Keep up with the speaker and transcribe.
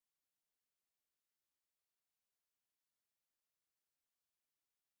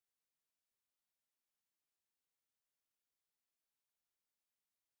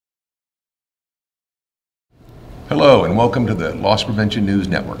Hello and welcome to the Loss Prevention News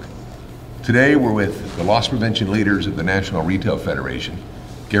Network. Today we're with the loss prevention leaders of the National Retail Federation,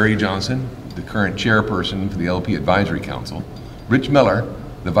 Gary Johnson, the current chairperson for the LP Advisory Council, Rich Miller,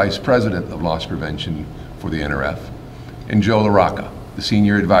 the vice president of loss prevention for the NRF, and Joe LaRocca, the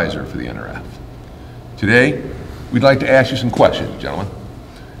senior advisor for the NRF. Today we'd like to ask you some questions, gentlemen.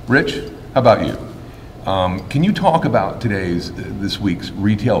 Rich, how about you? Can you talk about this week's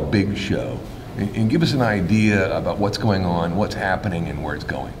Retail Big Show and give us an idea about what's going on, what's happening, and where it's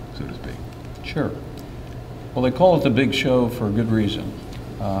going, so to speak? Sure. Well, they call it the Big Show for a good reason.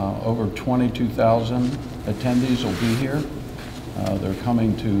 Over 22,000 attendees will be here. They're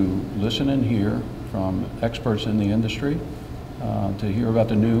coming to listen and hear from experts in the industry to hear about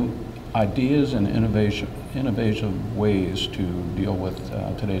the new ideas and innovative ways to deal with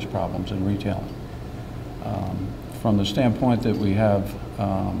today's problems in retailing. From the standpoint that we have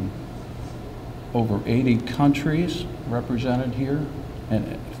over 80 countries represented here,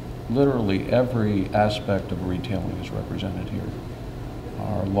 and literally every aspect of retailing is represented here.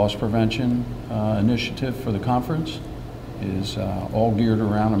 Our loss prevention initiative for the conference is all geared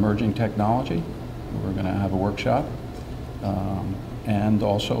around emerging technology. We're going to have a workshop and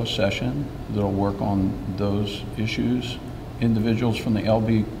also a session that'll work on those issues. Individuals from the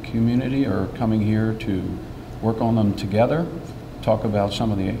LB community are coming here to work on them together, talk about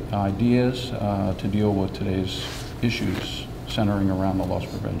some of the ideas to deal with today's issues centering around the loss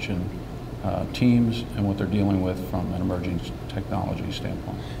prevention teams and what they're dealing with from an emerging technology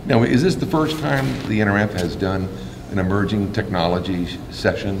standpoint. Now, is this the first time the NRF has done an emerging technology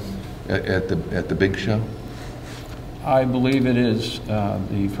session at the Big Show? I believe it is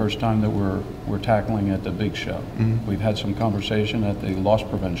the first time that we're tackling at the Big Show. Mm-hmm. We've had some conversation at the loss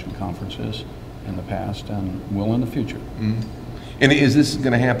prevention conferences in the past and will in the future. Mm-hmm. And is this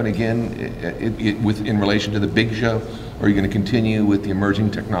going to happen again in relation to the Big Show, or are you going to continue with the emerging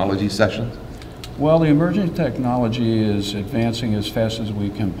technology sessions? Well, the emerging technology is advancing as fast as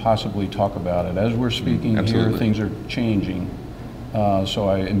we can possibly talk about it. As we're speaking here, things are changing. So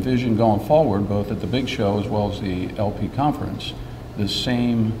I envision going forward, both at the Big Show as well as the LP conference, the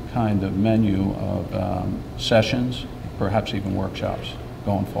same kind of menu of sessions, perhaps even workshops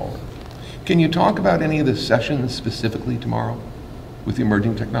going forward. Can you talk about any of the sessions specifically tomorrow with the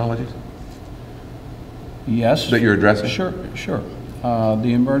emerging technologies? Yes. That you're addressing? Sure.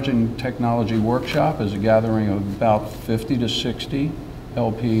 The Emerging Technology Workshop is a gathering of about 50 to 60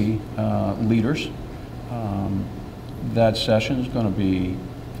 LP leaders. That session is going to be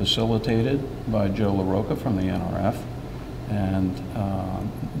facilitated by Joe LaRocca from the NRF, and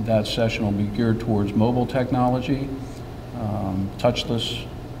that session will be geared towards mobile technology, touchless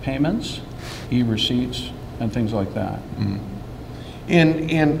payments, e-receipts, and things like that. Mm-hmm.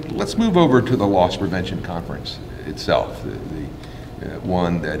 And let's move over to the Loss Prevention Conference itself, the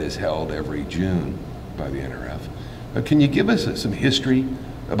one that is held every June by the NRF. Can you give us some history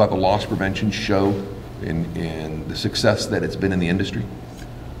about the Loss Prevention Show and the success that it's been in the industry?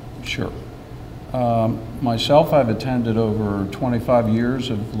 Sure. Myself, I've attended over 25 years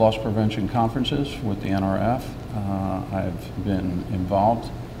of loss prevention conferences with the NRF. I've been involved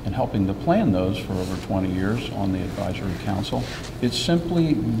in helping to plan those for over 20 years on the advisory council. It's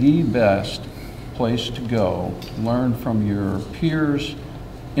simply the best place to go, learn from your peers,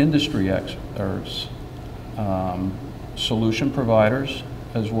 industry experts, solution providers,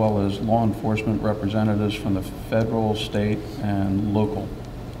 as well as law enforcement representatives from the federal, state, and local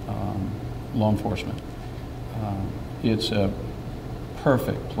law enforcement. It's a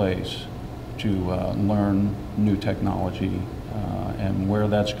perfect place to learn new technology and where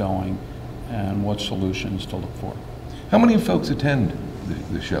that's going and what solutions to look for. How many folks attend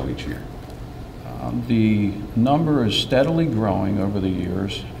the show each year? The number is steadily growing over the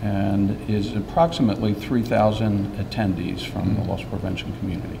years and is approximately 3,000 attendees from the loss prevention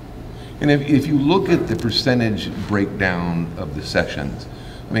community. And if you look at the percentage breakdown of the sessions,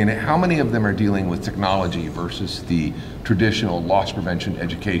 I mean, how many of them are dealing with technology versus the traditional loss prevention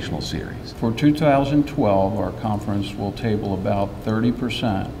educational series? For 2012, our conference will table about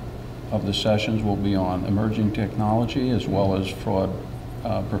 30% of the sessions will be on emerging technology as well as fraud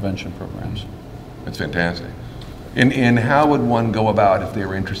prevention programs. That's fantastic. And how would one go about if they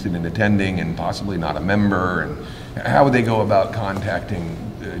were interested in attending and possibly not a member? And how would they go about contacting,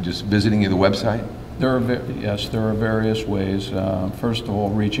 just visiting the website? Yes, there are various ways. First of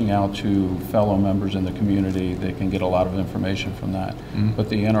all, reaching out to fellow members in the community. They can get a lot of information from that. Mm-hmm. But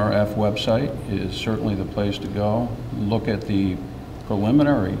the NRF website is certainly the place to go. Look at the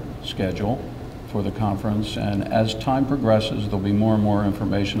preliminary schedule for the conference, and as time progresses, there'll be more and more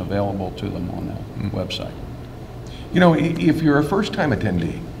information available to them on that website. You know, if you're a first-time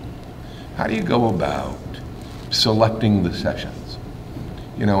attendee, how do you go about selecting the sessions?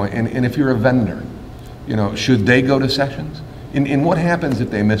 You know, and if you're a vendor, you know, should they go to sessions? And what happens if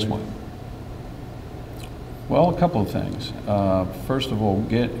they miss one? Well, a couple of things. First of all,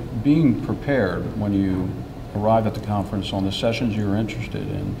 being prepared when you arrive at the conference on the sessions you're interested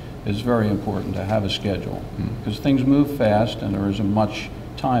in is very important to have a schedule, because things move fast and there isn't much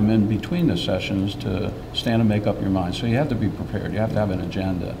time in between the sessions to stand and make up your mind. So you have to be prepared. You have to have an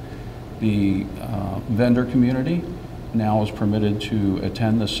agenda. The vendor community now is permitted to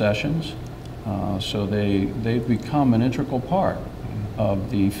attend the sessions, so they've become an integral part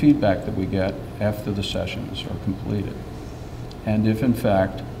of the feedback that we get after the sessions are completed. And if in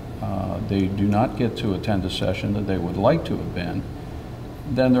fact they do not get to attend a session that they would like to have been,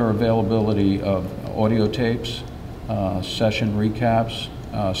 then there are availability of audio tapes, session recaps,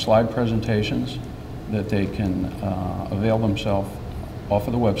 slide presentations that they can avail themselves off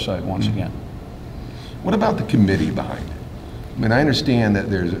of the website once again. What about the committee behind it? I mean, I understand that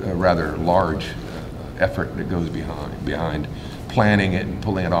there's a rather large effort that goes behind planning it and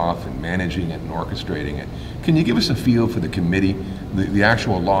pulling it off and managing it and orchestrating it. Can you give us a feel for the committee, the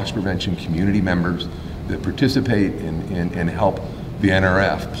actual loss prevention community members that participate and help the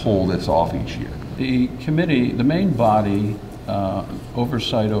NRF pull this off each year? The committee, the main body,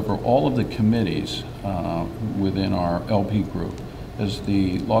 oversight over all of the committees within our LP group is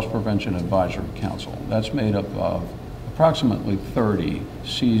the Loss Prevention Advisory Council. That's made up of approximately 30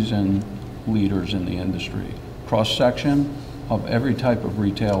 seasoned leaders in the industry. Cross-section of every type of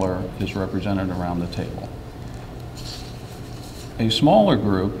retailer is represented around the table. A smaller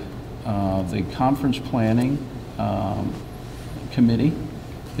group, the Conference Planning Committee,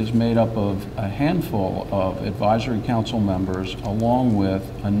 is made up of a handful of advisory council members along with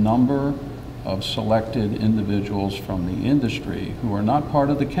a number of selected individuals from the industry who are not part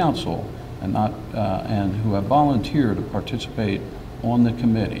of the council and who have volunteered to participate on the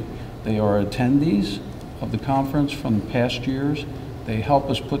committee. They are attendees of the conference from past years. They help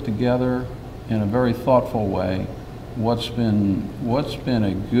us put together in a very thoughtful way what's been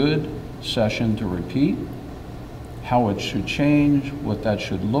a good session to repeat, how it should change, what that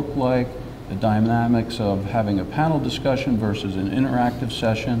should look like, the dynamics of having a panel discussion versus an interactive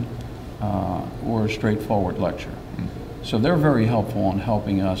session or a straightforward lecture. So they're very helpful in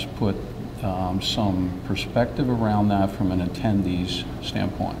helping us put some perspective around that from an attendee's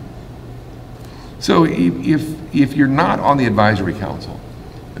standpoint. So if you're not on the advisory council,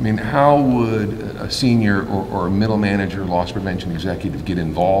 I mean, how would a senior or a middle manager loss prevention executive get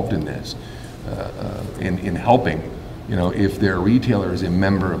involved in this, in helping, you know, if their retailer is a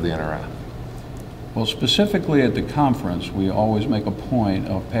member of the NRF? Well, specifically at the conference, we always make a point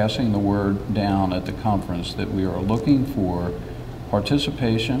of passing the word down at the conference that we are looking for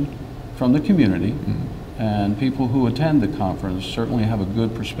participation from the community, and people who attend the conference certainly have a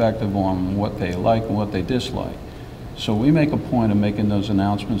good perspective on what they like and what they dislike. So we make a point of making those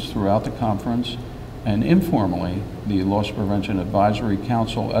announcements throughout the conference, and informally, the Loss Prevention Advisory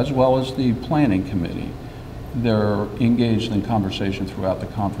Council, as well as the Planning Committee, they're engaged in conversation throughout the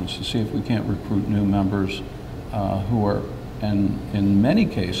conference to see if we can't recruit new members who are, and in many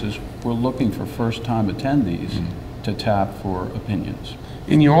cases, we're looking for first-time attendees to tap for opinions.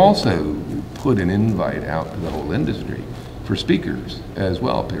 And you also put an invite out to the whole industry for speakers as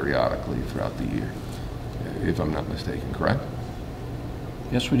well periodically throughout the year, if I'm not mistaken, correct?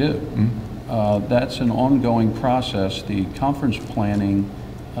 Yes, we do. That's an ongoing process. The conference planning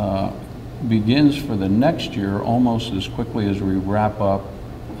begins for the next year almost as quickly as we wrap up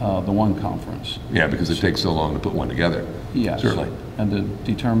the one conference. Yeah, because it takes so long to put one together. Yes. Certainly. And to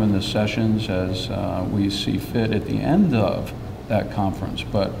determine the sessions as we see fit at the end of that conference.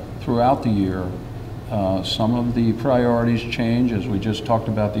 But throughout the year, some of the priorities change, as we just talked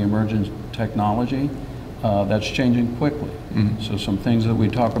about the emerging technology. That's changing quickly. So some things that we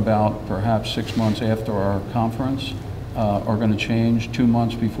talk about perhaps 6 months after our conference are going to change 2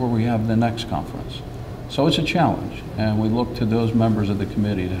 months before we have the next conference. So it's a challenge, and we look to those members of the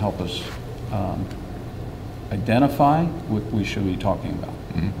committee to help us identify what we should be talking about.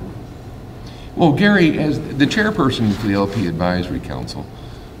 Well, Gary, as the chairperson for the LP Advisory Council,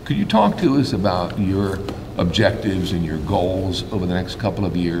 could you talk to us about your objectives and your goals over the next couple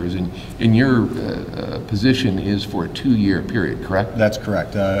of years? And your position is for a 2-year period, correct? That's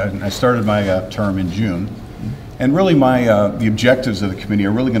correct. I started my term in June. And really the objectives of the committee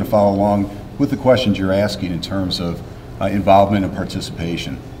are really going to follow along with the questions you're asking in terms of involvement and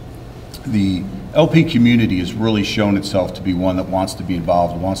participation. The LP community has really shown itself to be one that wants to be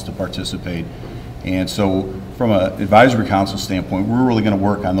involved, wants to participate, And so from an advisory council standpoint, we're really going to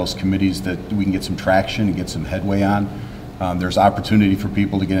work on those committees that we can get some traction and get some headway on. There's opportunity for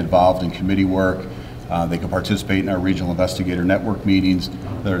people to get involved in committee work. They can participate in our regional investigator network meetings.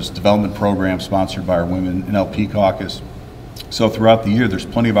 There's development programs sponsored by our Women in LP Caucus. So throughout the year, there's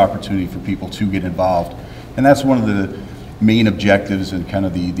plenty of opportunity for people to get involved. And that's one of the main objectives and kind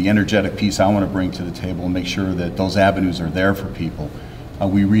of the energetic piece I want to bring to the table and make sure that those avenues are there for people.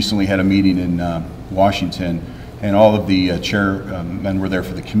 We recently had a meeting in Washington, and all of the chairmen were there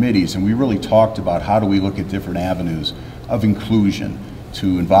for the committees, and we really talked about how do we look at different avenues of inclusion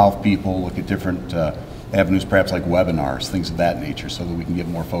to involve people, look at different avenues, perhaps like webinars, things of that nature, so that we can get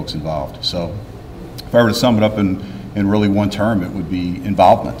more folks involved. So if I were to sum it up in really one term, it would be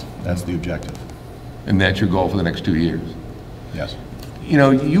involvement. That's the objective. And that's your goal for the next 2 years? Yes. You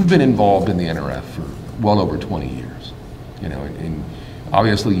know, you've been involved in the NRF for well over 20 years, you know, and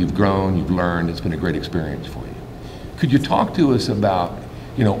obviously you've grown, you've learned, it's been a great experience for you. Could you talk to us about,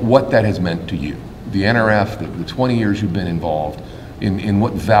 you know, what that has meant to you? The NRF, the 20 years you've been involved, in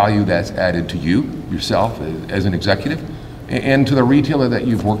what value that's added to you, yourself, as an executive, and to the retailer that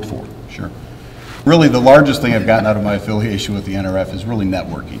you've worked for? Sure. Really, the largest thing I've gotten out of my affiliation with the NRF is really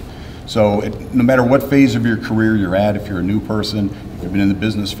networking. So no matter what phase of your career you're at, if you're a new person, if you've been in the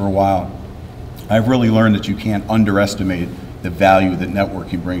business for a while, I've really learned that you can't underestimate the value that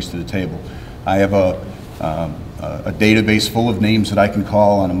networking brings to the table. I have a database full of names that I can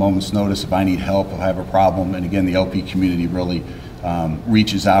call on a moment's notice if I need help, if I have a problem, and again, the LP community really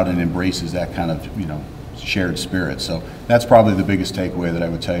reaches out and embraces that kind of, you know, shared spirit. So that's probably the biggest takeaway that I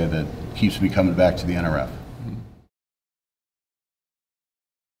would tell you that keeps me coming back to the NRF.